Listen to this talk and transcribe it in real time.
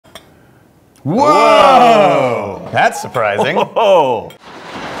Whoa! That's surprising. Oh.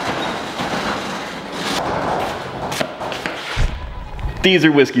 These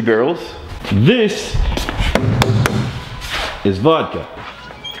are whiskey barrels. This is vodka.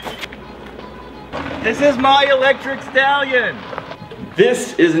 This is my electric stallion.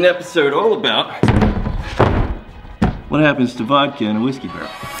 This is an episode all about what happens to vodka in a whiskey barrel.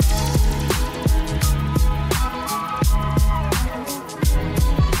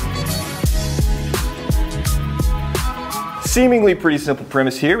 Seemingly pretty simple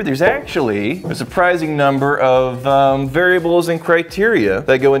premise here, but there's actually a surprising number of variables and criteria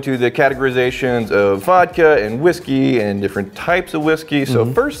that go into the categorizations of vodka and whiskey and different types of whiskey. So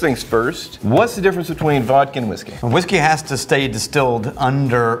first things first, what's the difference between vodka and whiskey? Whiskey has to stay distilled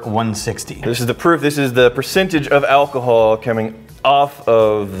under 160. This is the proof, this is the percentage of alcohol coming off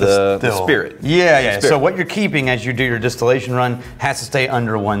of the spirit. Yeah. So what you're keeping as you do your distillation run has to stay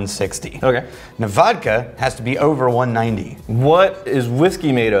under 160. Okay. Now vodka has to be over 190. What is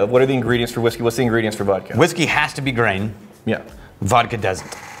whiskey made of? What are the ingredients for whiskey? What's the ingredients for vodka? Whiskey has to be grain. Yeah. Vodka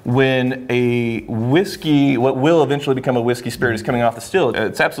doesn't. When a whiskey, what will eventually become a whiskey spirit is coming off the still,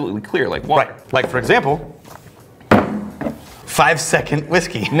 it's absolutely clear, like water. Right. Like for example, 5-second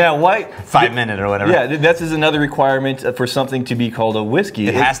whiskey. Now, why? 5 minute or whatever. Yeah, that is another requirement for something to be called a whiskey.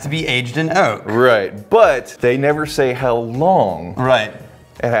 It has to be aged in oak. Right, but they never say how long. Right.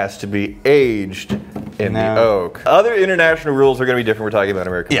 It has to be aged in the oak. Other international rules are going to be different. We're talking about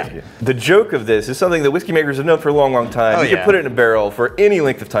American whiskey. The joke of this is something that whiskey makers have known for a long, long time. You can put it in a barrel for any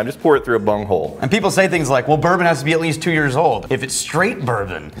length of time. Just pour it through a bunghole. And people say things like, well, bourbon has to be at least 2 years old. If it's straight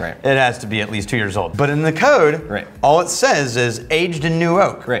bourbon, it has to be at least 2 years old. But in the code, all it says is aged in new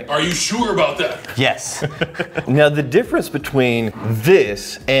oak. Are you sure about that? Yes. Now, the difference between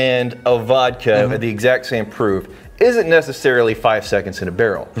this and a vodka at the exact same proof isn't necessarily 5 seconds in a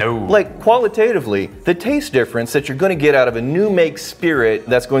barrel. No. Like qualitatively, the taste difference that you're going to get out of a new make spirit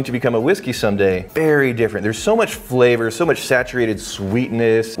that's going to become a whiskey someday, very different. There's so much flavor, so much saturated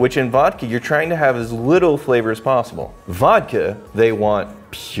sweetness, which in vodka you're trying to have as little flavor as possible. Vodka, they want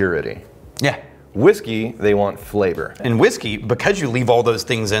purity. Yeah. Whiskey, they want flavor. In whiskey, because you leave all those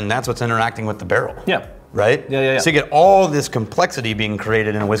things in, that's what's interacting with the barrel. Yeah. Right? Yeah. So you get all this complexity being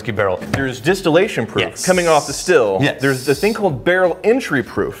created in a whiskey barrel. There's distillation proof coming off the still. There's a thing called barrel entry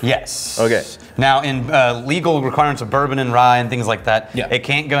proof. Yes. Okay. Now, in legal requirements of bourbon and rye and things like that, it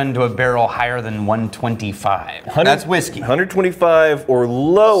can't go into a barrel higher than 125. That's whiskey. 125 or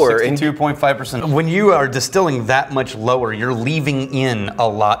lower. 62.5%. When you are distilling that much lower, you're leaving in a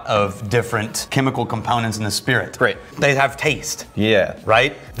lot of different chemical components in the spirit. Right. They have taste. Yeah.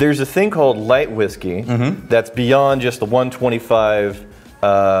 Right? There's a thing called light whiskey that's beyond just the 125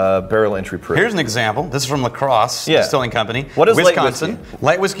 barrel entry proof. Here's an example. This is from La Crosse Distilling Company. What is Wisconsin. light whiskey?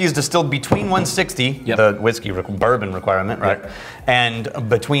 Light whiskey is distilled between 160, the whiskey bourbon requirement, right? And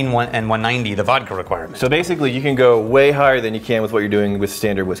between 190, the vodka requirement. So basically, you can go way higher than you can with what you're doing with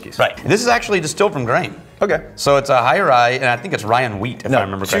standard whiskeys. Right. This is actually distilled from grain. Okay. So it's a high rye, and I think it's rye and wheat, if I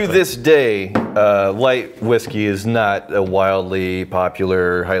remember correctly. To this day, light whiskey is not a wildly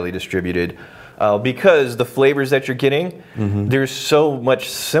popular, highly distributed. Because the flavors that you're getting, they're so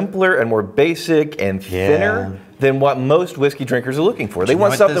much simpler and more basic and thinner than what most whiskey drinkers are looking for. They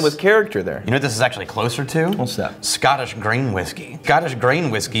want something with character there. You know what this is actually closer to? What's that? Scottish grain whiskey. Scottish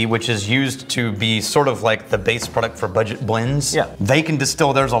grain whiskey, which is used to be sort of like the base product for budget blends. Yeah. They can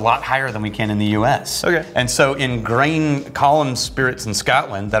distill theirs a lot higher than we can in the US. Okay. And so in grain column spirits in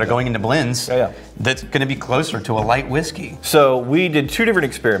Scotland that are going into blends, that's going to be closer to a light whiskey. So we did two different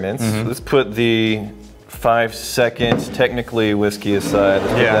experiments. Let's put the 5 seconds, technically whiskey aside.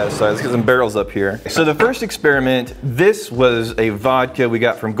 Let's put that aside. Let's get some barrels up here. So the first experiment, this was a vodka we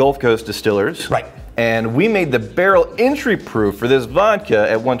got from Gulf Coast Distillers. Right. And we made the barrel entry proof for this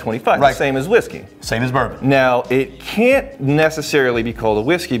vodka at 125, the same as whiskey. Same as bourbon. Now, it can't necessarily be called a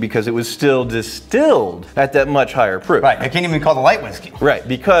whiskey because it was still distilled at that much higher proof. Right, it can't even be called a light whiskey. Right,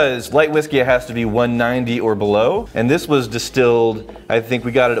 because light whiskey has to be 190 or below, and this was distilled, I think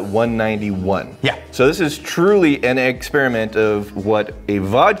we got it at 191. Yeah. So this is truly an experiment of what a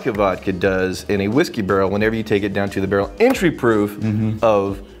vodka does in a whiskey barrel whenever you take it down to the barrel entry proof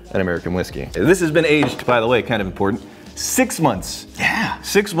of an American whiskey. This has been aged, by the way, kind of important, 6 months. Yeah.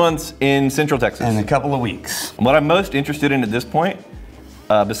 6 months in Central Texas. And a couple of weeks. What I'm most interested in at this point,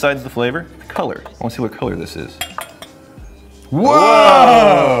 besides the flavor, the color. I want to see what color this is.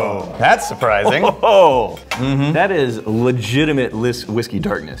 Whoa! That's surprising. Oh, that is legitimate whiskey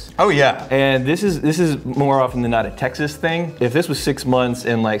darkness. Oh yeah. And this is more often than not a Texas thing. If this was 6 months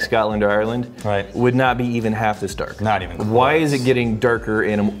in like Scotland or Ireland, would not be even half this dark. Not even close. Why is it getting darker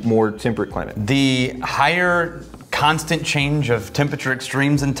in a more temperate climate? The higher constant change of temperature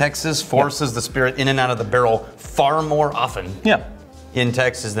extremes in Texas forces the spirit in and out of the barrel far more often. Yeah. In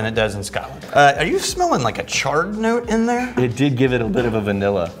Texas than it does in Scotland. Are you smelling like a charred note in there? It did give it a bit of a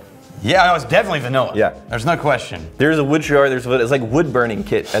vanilla. Yeah, it was definitely vanilla. Yeah. There's no question. There's a wood char, it's like wood burning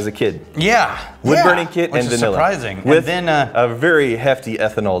kit as a kid. Yeah. Wood burning kit which and is vanilla. Surprising. With and then, a very hefty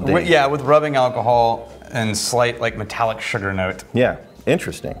ethanol date. Yeah, with rubbing alcohol and slight like metallic sugar note. Yeah,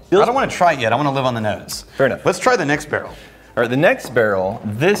 interesting. I don't want to try it yet, I want to live on the nose. Fair enough. Let's try the next barrel. All right, the next barrel,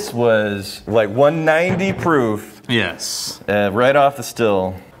 this was like 190 proof. Yes. Right off the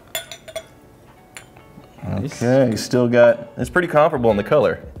still. Okay, still got, it's pretty comparable in the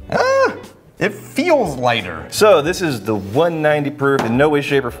color. Ah, it feels lighter. So this is the 190 proof. In no way,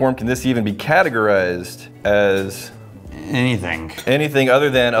 shape, or form can this even be categorized as anything other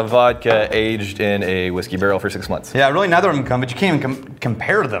than a vodka aged in a whiskey barrel for 6 months. Yeah, really neither of them come, but you can't even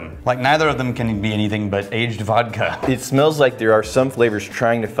compare them. Like neither of them can be anything but aged vodka. It smells like there are some flavors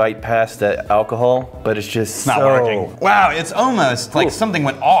trying to fight past that alcohol, but it's just not working. Wow, it's almost like something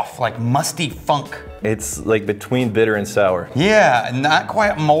went off, like musty funk. It's like between bitter and sour. Yeah, not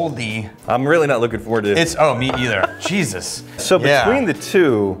quite moldy. I'm really not looking forward to it. Oh, me either. Jesus. So between the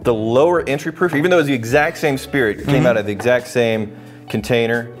two, the lower entry proof, even though it's the exact same spirit, came out of the exact same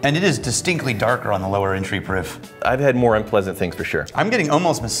container. And it is distinctly darker on the lower entry proof. I've had more unpleasant things for sure. I'm getting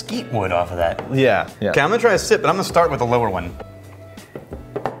almost mesquite wood off of that. Yeah. Okay, I'm gonna try a sip, but I'm gonna start with the lower one.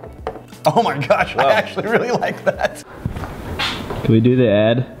 Oh my gosh, wow. I actually really like that. Can we do the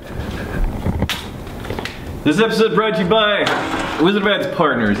ad? This episode brought to you by Wizard of Ad's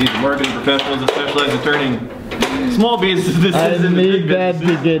partners. These are marketing professionals that specialize in turning small businesses into big that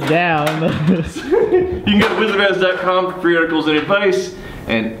to get down. You can go to wizardofads.com for free articles and advice.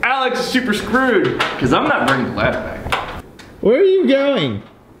 And Alex is super screwed because I'm not bringing the ladder back. Where are you going?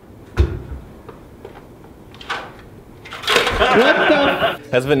 What the?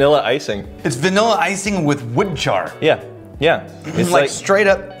 That's vanilla icing. It's vanilla icing with wood char. Yeah. Yeah. It's like straight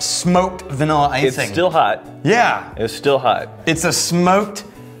up smoked vanilla icing. It's still hot. Yeah. It's still hot. It's a smoked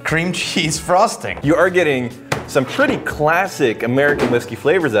cream cheese frosting. You are getting some pretty classic American whiskey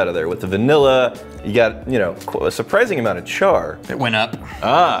flavors out of there with the vanilla. You got, you know, a surprising amount of char. It went up.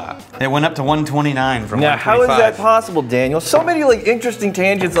 Ah. It went up to 129 from 125. Now, how is that possible, Daniel? So many like interesting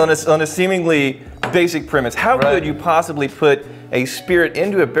tangents on a seemingly basic premise. How could you possibly put a spirit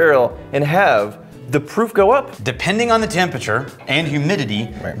into a barrel and have the proof go up? Depending on the temperature and humidity,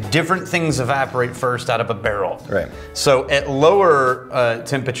 different things evaporate first out of a barrel. Right. So at lower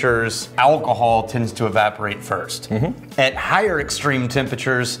temperatures, alcohol tends to evaporate first. At higher extreme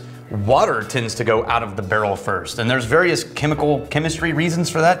temperatures, water tends to go out of the barrel first. And there's various chemistry reasons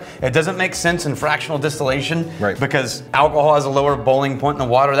for that. It doesn't make sense in fractional distillation because alcohol has a lower boiling point in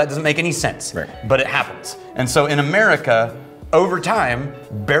the water. That doesn't make any sense, but it happens. And so in America, over time,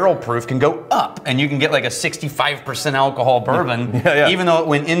 barrel proof can go up and you can get like a 65% alcohol bourbon, even though it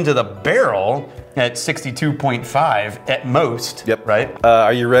went into the barrel at 62.5 at most, right?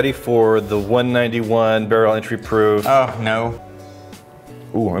 Are you ready for the 191 barrel entry proof? Oh, no.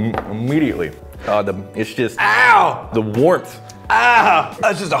 Ooh, immediately. It's just, ow! The warmth. Ow!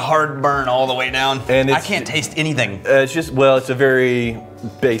 That's just a hard burn all the way down. And I can't taste anything. It's just, well, it's a very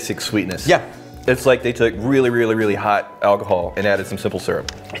basic sweetness. Yeah. It's like they took really, really, really hot alcohol and added some simple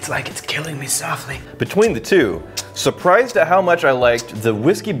syrup. It's like it's killing me softly. Between the two, surprised at how much I liked the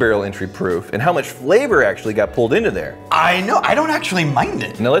whiskey barrel entry proof and how much flavor actually got pulled into there. I know, I don't actually mind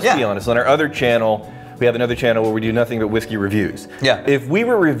it. Now let's be honest, on our other channel, we have another channel where we do nothing but whiskey reviews. Yeah. If we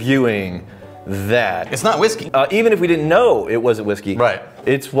were reviewing that. It's not whiskey. Even if we didn't know it wasn't whiskey. Right.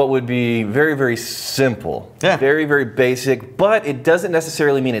 It's what would be very, very simple. Yeah. Very, very basic, but it doesn't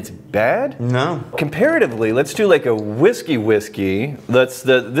necessarily mean it's bad. No. Comparatively, let's do like a whiskey.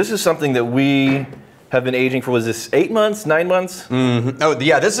 This is something that we have been aging for, was this 8 months, 9 months? Oh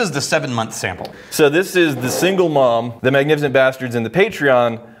yeah, this is the 7-month sample. So this is the Single Mom, the Magnificent Bastards, and the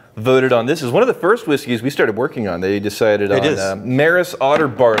Patreon voted on. This is one of the first whiskeys we started working on. They decided on Maris Otter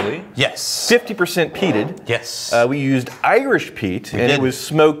Barley. Yes. 50% peated. Yes. We used Irish peat, and it was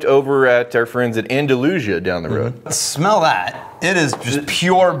smoked over at our friends at Andalusia down the road. Smell that. It is just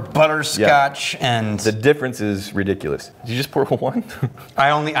pure butterscotch, and the difference is ridiculous. Did you just pour one? I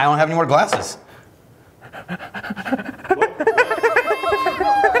don't have any more glasses.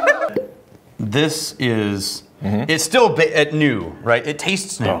 This is It's still new, right? It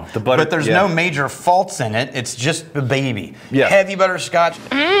tastes new, Oh, the butter, but there's no major faults in it. It's just a baby. Yeah. Heavy butterscotch,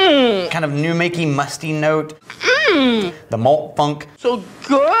 kind of new makey musty note. The malt funk. So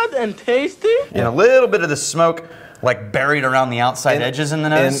good and tasty. And a little bit of the smoke, like buried around the outside edges in the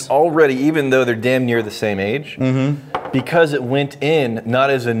nose. And already, even though they're damn near the same age, because it went in not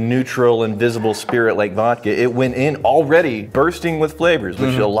as a neutral, invisible spirit like vodka, it went in already bursting with flavors,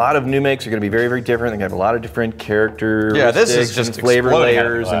 which a lot of new makes are going to be very, very different. They're going to have a lot of different characteristics, Yeah, this is just flavor exploding out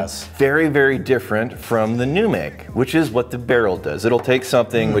of the layers, and glass. very, very different from the new make, which is what the barrel does. It'll take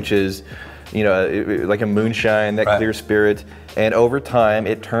something which is, you know, like a moonshine, that clear spirit, and over time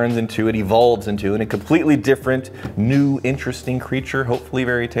it evolves into a completely different, new, interesting creature, hopefully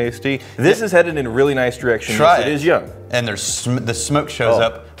very tasty. This is headed in a really nice direction. Try It is young. And the smoke shows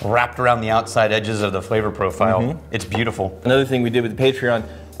up wrapped around the outside edges of the flavor profile. It's beautiful. Another thing we did with the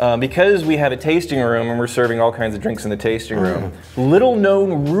Patreon, because we have a tasting room and we're serving all kinds of drinks in the tasting room, little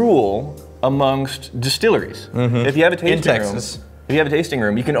known rule amongst distilleries. If you have a tasting room, if you have a tasting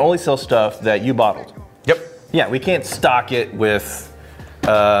room, you can only sell stuff that you bottled. Yep. Yeah, we can't stock it with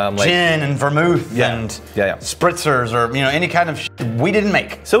like gin and vermouth and spritzers or any kind of we didn't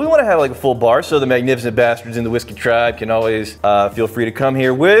make. So we want to have like a full bar, so the magnificent bastards in the whiskey tribe can always feel free to come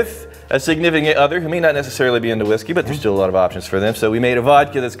here with a significant other who may not necessarily be into whiskey, but there's still a lot of options for them. So we made a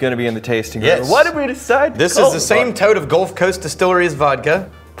vodka that's going to be in the tasting room. Yes. What did we decide? This is the same tote of Gulf Coast Distillery's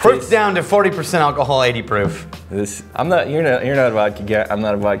vodka. Proof down to 40% alcohol, 80 proof. You're not a vodka guy. I'm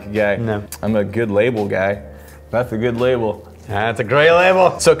not a vodka guy. No. I'm a good label guy. That's a good label. That's a great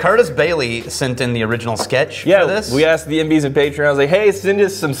label. So Curtis Bailey sent in the original sketch for this. We asked the MBs and Patreon, I was like, hey, send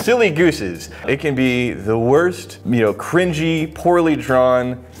us some silly gooses. It can be the worst, cringy, poorly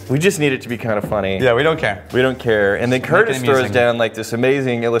drawn. We just need it to be kind of funny. Yeah, we don't care. We don't care. And then Curtis it throws amusing. down like this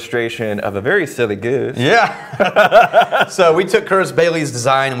amazing illustration of a very silly goose. Yeah. So we took Curtis Bailey's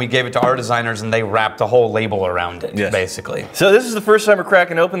design and we gave it to our designers and they wrapped a whole label around it, basically. So this is the first time we're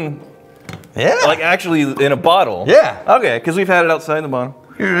cracking open, like actually in a bottle. Yeah. Okay, because we've had it outside the bottle.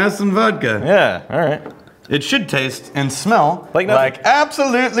 Here, have some vodka. Yeah, all right. It should taste and smell like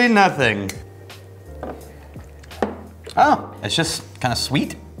absolutely nothing. Oh, it's just kind of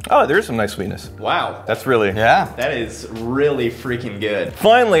sweet. Oh, there is some nice sweetness. Wow. That's really... Yeah. That is really freaking good.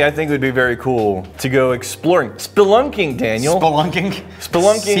 Finally, I think it would be very cool to go exploring. Spelunking, Daniel. Spelunking.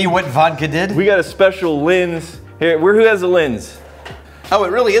 Spelunking. See what vodka did? We got a special lens. Here, who has a lens? Oh,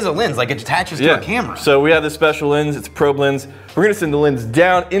 it really is a lens, like it attaches to a camera. So we have this special lens, it's a probe lens. We're gonna send the lens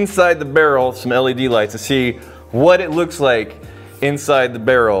down inside the barrel, some LED lights, to see what it looks like inside the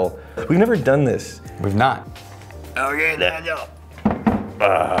barrel. We've never done this. We've not. Okay, Daniel.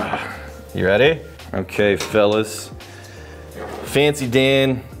 You ready? Okay, fellas. Fancy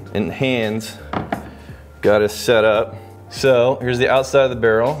Dan and hands got us set up. So here's the outside of the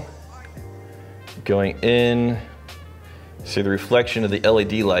barrel. Going in, see the reflection of the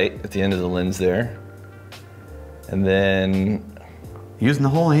LED light at the end of the lens there. And then... Using the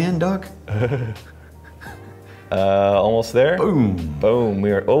whole hand, Doc? Almost there. Boom. Boom,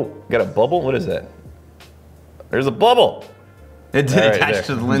 we are, got a bubble? What is that? There's a bubble. It did attach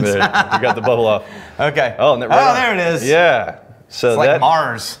to the lens. There. We got the bubble off. Okay. Oh, there it is. Yeah. So it's like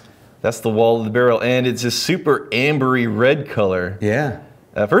Mars. That's the wall of the barrel, and it's a super ambery red color. Yeah.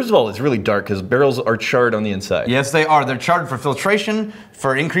 First of all, it's really dark because barrels are charred on the inside. Yes, they are. They're charred for filtration,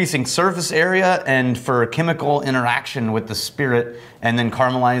 for increasing surface area, and for chemical interaction with the spirit, and then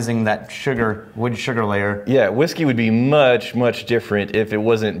caramelizing that wood sugar layer. Yeah, whiskey would be much, much different if it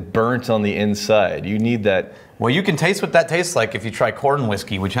wasn't burnt on the inside. You need that. Well, you can taste what that tastes like if you try corn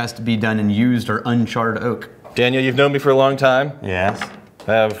whiskey, which has to be done in used or uncharred oak. Daniel, you've known me for a long time. Yes.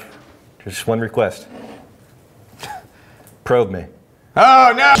 I have just one request. Probe me.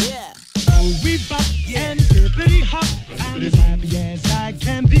 Oh, no! Yeah. We bop and hippity hop. I'm as happy as I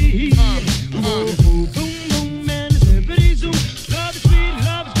can be. Boom, boom, boom, and hippity zoom. Love is sweet,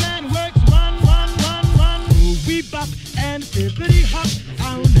 love is grand, works one. We bop and hippity hop.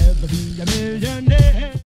 I'll never be a millionaire.